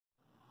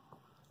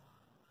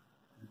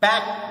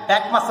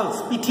back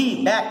muscles,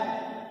 PT, back.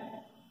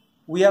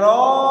 We are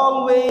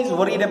always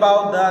worried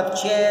about the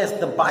chest,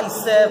 the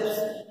biceps,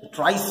 the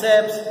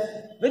triceps.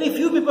 Very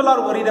few people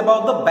are worried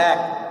about the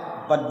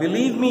back. But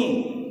believe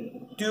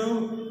me, to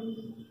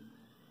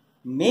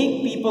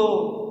make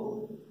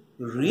people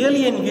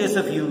really envious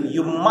of you,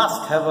 you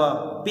must have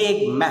a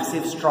big,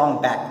 massive,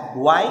 strong back.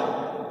 Why?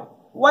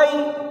 Why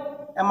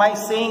am I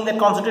saying that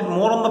concentrate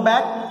more on the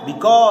back?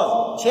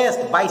 Because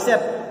chest,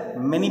 bicep,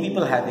 many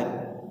people have it.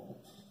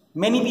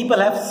 Many people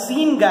have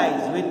seen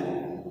guys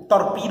with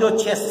torpedo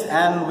chests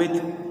and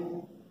with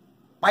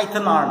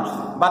python arms,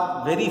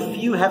 but very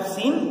few have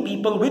seen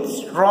people with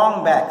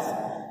strong backs.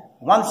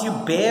 Once you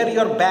bare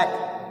your back,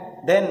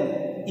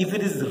 then if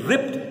it is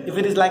ripped, if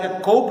it is like a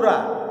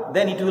cobra,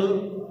 then it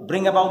will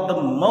bring about the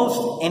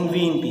most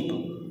envy in people.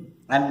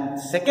 And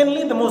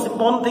secondly, the most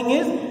important thing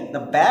is the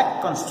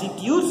back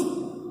constitutes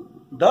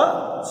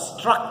the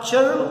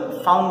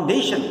structural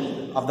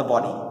foundation of the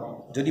body.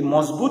 Jodi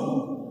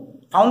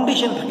mazboot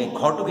foundation thake,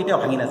 ghor to ketiyao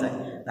bhangi na jay.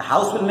 The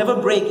house will never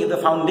break if the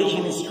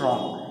foundation is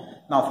strong.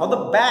 Now for the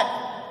back,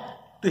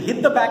 to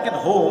hit the back at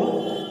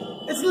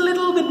home, it's a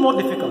little bit more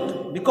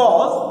difficult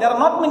because there are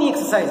not many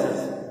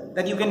exercises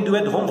that you can do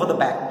at home for the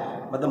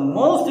back. But the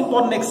most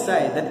important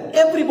exercise that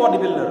every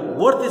bodybuilder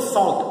worth his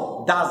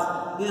salt does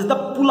is the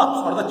pull-ups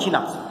or the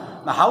chin-ups.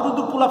 Now how to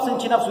do pull-ups and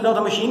chin-ups without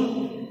a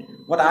machine?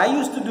 What I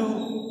used to do,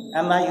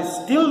 and I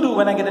still do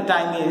when I get a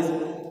time, is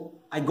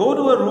I go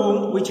to a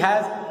room which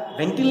has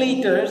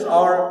ventilators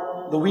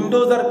or the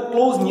windows are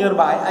closed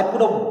nearby. I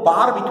put a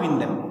bar between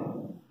them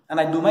and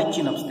I do my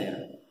chin-ups there.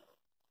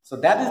 So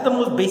that is the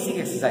most basic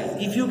exercise.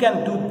 If you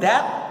can do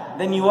that,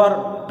 then you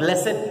are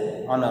blessed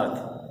on earth.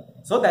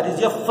 So that is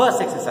your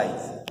first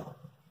exercise.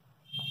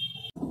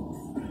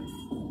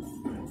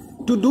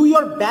 To do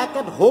your back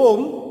at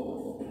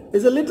home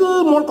is a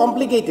little more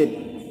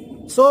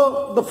complicated.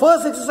 So the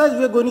first exercise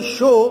we are going to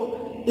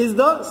show is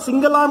the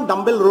single arm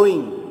dumbbell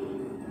rowing.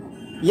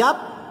 Yap.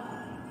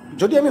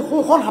 যদি আমি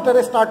সোঁখন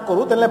হাতেৰে start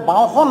কৰোঁ তেনে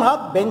বাওঁখন হাত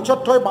বেঞ্চত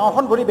থৈ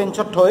বাওঁখন ভৰি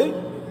বেঞ্চত থৈ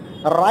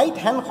ৰাইট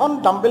হেণ্ডখন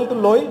ডাম্বেলটো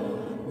লৈ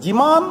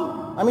যিমান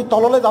আমি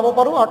তললৈ যাব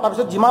পাৰোঁ আৰু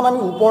তাৰপিছত যিমান আমি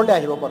ওপৰলৈ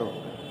আহিব পাৰোঁ.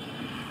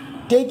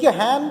 টেক ইউৰ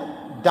hand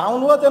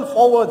ডাউনৱাৰ্ডছ and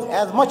ফৰৱাৰ্ডছ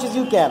as much as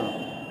you কেন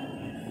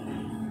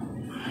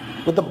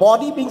with the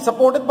body being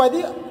supported by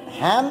the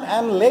hand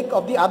and leg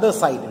of the other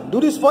side. Do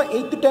this for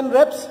 8 to 10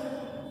 reps,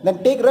 then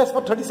take rest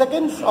for 30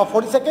 seconds or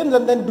 40 seconds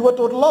and then do a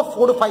total of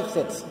 4 to 5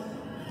 sets.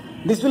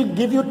 This will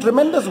give you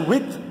tremendous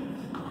width,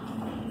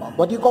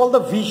 what you call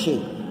the V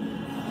shape.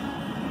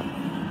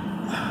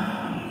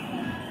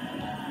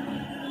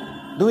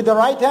 Do with the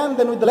right hand,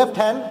 then with the left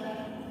hand.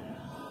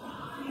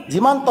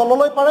 Jiman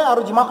tololoi pare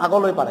aru jiman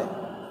agoloi pare.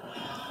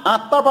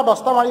 8 pa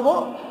 10 ta maribo,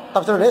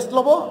 tarpisot rest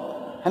lobo,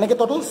 heneke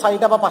total 4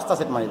 ta pa 5 ta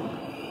set maribo.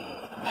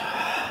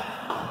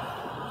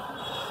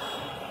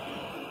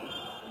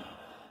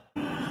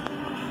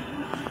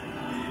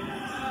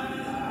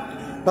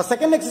 The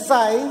second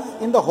exercise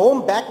in the home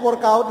back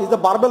workout is the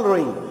barbell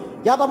rowing.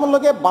 Yat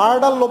aponloke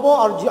bardal lobo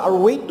aru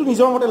weight to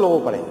nijor mote lobo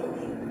pare.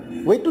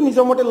 Weight to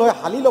nijor mote loi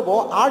hali lobo,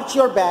 arch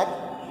your back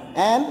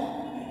and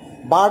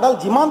bardal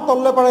jiman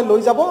tolle pare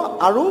loi jabo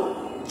aru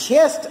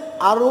chest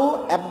aru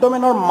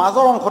abdomen or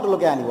major ongshoto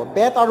loke anibo.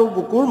 Pet aru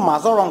bukur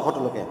major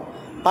ongshoto loke.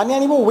 Tani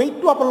anibo weight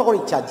to aponlokor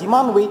ichha,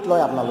 jiman weight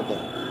loi apnaloke.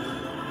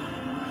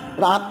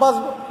 Atbas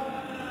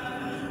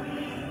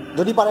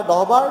যদি পারে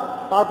 10 বার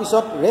তার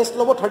পিছত rest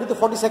লব 30 to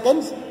 40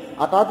 seconds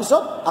আর তার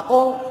পিছত আকো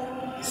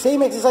same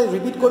exercise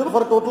repeat করব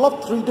for total of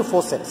 3 to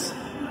 4 sets.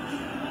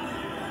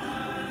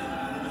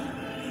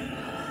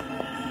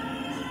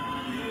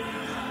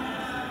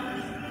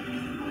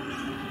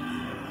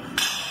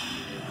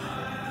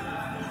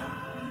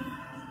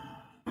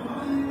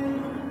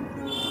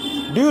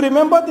 Do you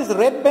remember this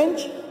red bench?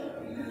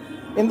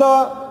 In the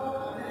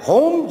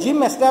home gym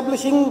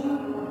establishing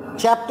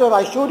chapter,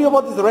 I showed you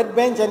about this red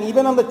bench, and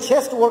even on the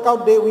chest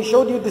workout day, we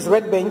showed you this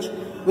red bench,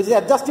 which is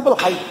adjustable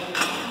height.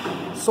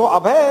 So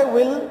Abhay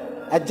will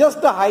adjust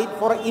the height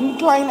for an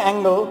incline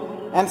angle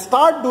and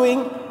start doing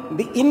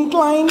the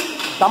incline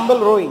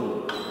dumbbell rowing.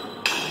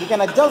 You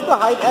can adjust the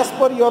height as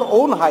per your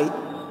own height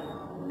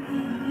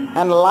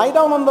and lie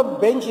down on the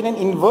bench in an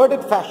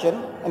inverted fashion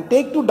and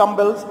take 2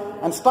 dumbbells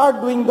and start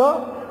doing the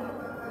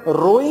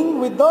rowing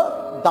with the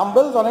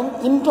dumbbells on an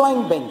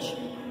incline bench.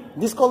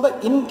 This is called the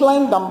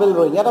incline dumbbell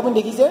rowing. Yat apuni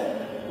dekhise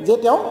je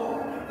teo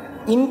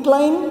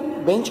incline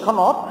bench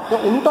khonot to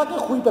ulutake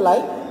khui pelai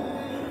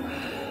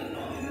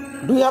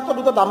dui hator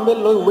duta dumbbell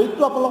loi weight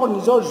to apolokor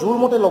nijor jur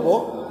mote lobo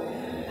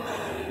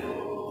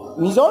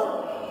nijor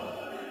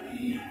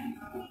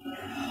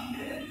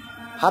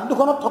hat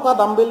dukhonot thoka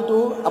dumbbell tu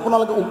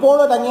apunaloke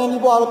upore dangi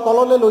anibo aru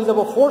tolole loi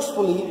jabo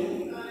forcefully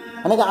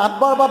heneke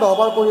 8 bar ba 10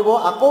 bar koribo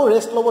ako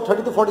rest lobo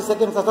 30 to 40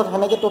 seconds asot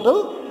heneke total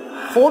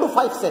 4 to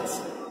 5 sets.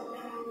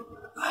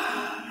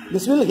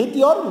 This will hit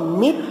your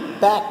mid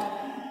back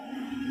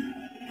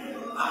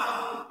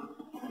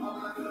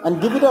and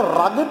give it a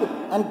rugged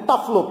and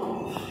tough look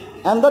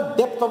and the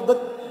depth of the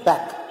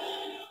back.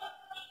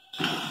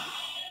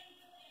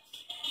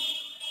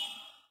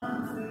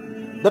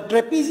 The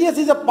trapezius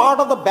is a part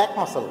of the back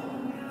muscle.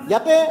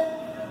 Yate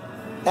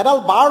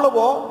edal bar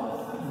lobo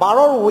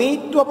barer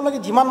weight to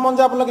apnaloke jiman mon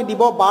jay apnaloke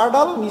dibo bar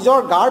dal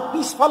nijor gar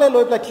pisfale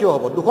loi pela thiyo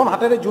hobo dukhon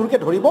hatere jurke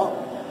dhoribo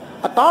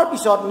ar tar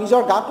pisot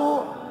nijor gatu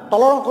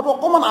tolor onkhto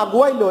okoman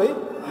aguai loi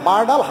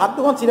bar dal hat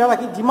dukhon chira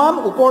rakhi jiman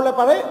uporle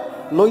pare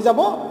loi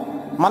jabo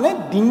mane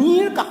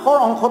dingir kakhor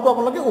onkhto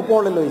apnaloke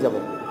uporle loi jabo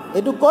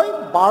etu koi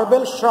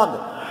barbell shrug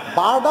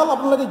bar dal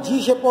apnaloke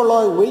g shape or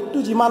loi weight to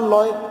jiman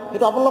loi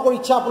etu apnalokor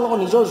ichha apnalokor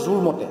nijor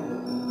jur mote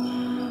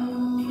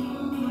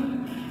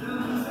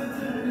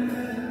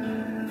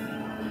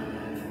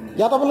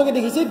ইয়াত আপোনালোকে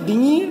দেখিছে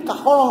ডিঙিৰ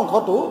কাষৰ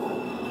অংশটো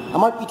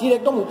আমাৰ পিঠিৰ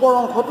একদম ওপৰ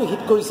অংশটো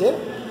হিট কৰিছে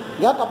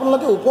ইয়াত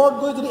আপোনালোকে ওপৰত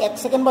গৈ যদি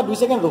 1 সেকেন্ড বা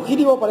 2 সেকেন্ড ৰখি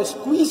দিব পাৰে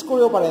স্কুইজ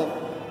কৰিব পাৰে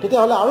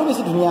তেতিয়াহলে আৰু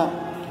বেছি ধুনীয়া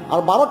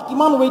আৰু বাৰত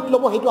কিমান weight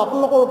লব হেতু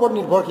আপোনালোকৰ ওপৰত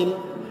নিৰ্ভৰশীল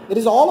it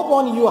is all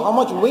upon you how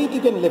much weight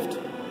you can lift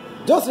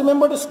just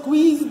remember to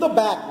squeeze the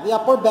back the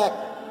upper back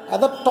at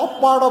the top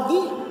part of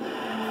the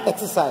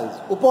exercise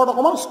ওপৰত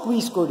অকমান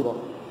স্কুইজ কৰি দিব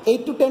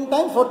 8 to 10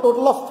 times for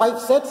total of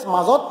 5 sets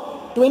মাজত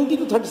 20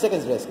 to 30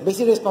 seconds rest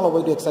বেছি rest নলব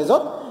এইটো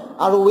এক্সাৰসাইজত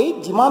আৰু weight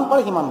যিমান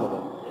পাৰে সিমান লব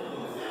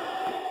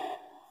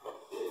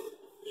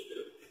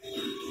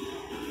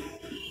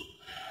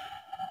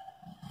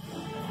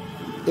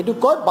এটু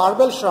কয়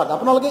বাৰবেল শ্ৰাগ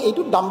আপোনালোকে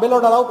এইটো ডাম্বেলৰ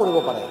দ্বাৰাও কৰিব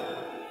পাৰে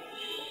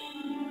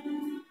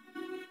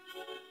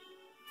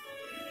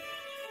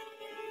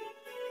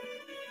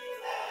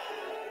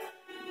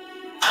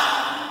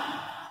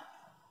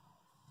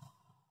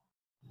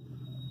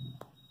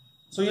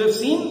So you have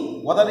seen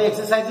what are the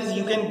exercises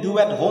you can do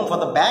at home for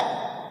the back.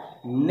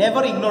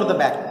 Never ignore the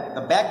back.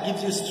 The back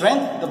gives you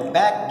strength. The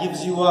back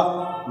gives you a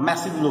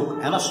massive look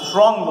and a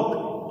strong look.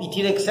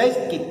 Pitir exercise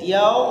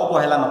ketiao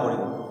obohela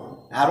nakoribo.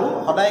 Aru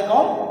hodai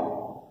kom,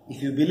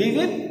 if you believe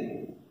it,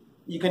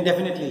 you can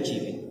definitely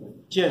achieve it.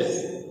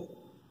 Cheers.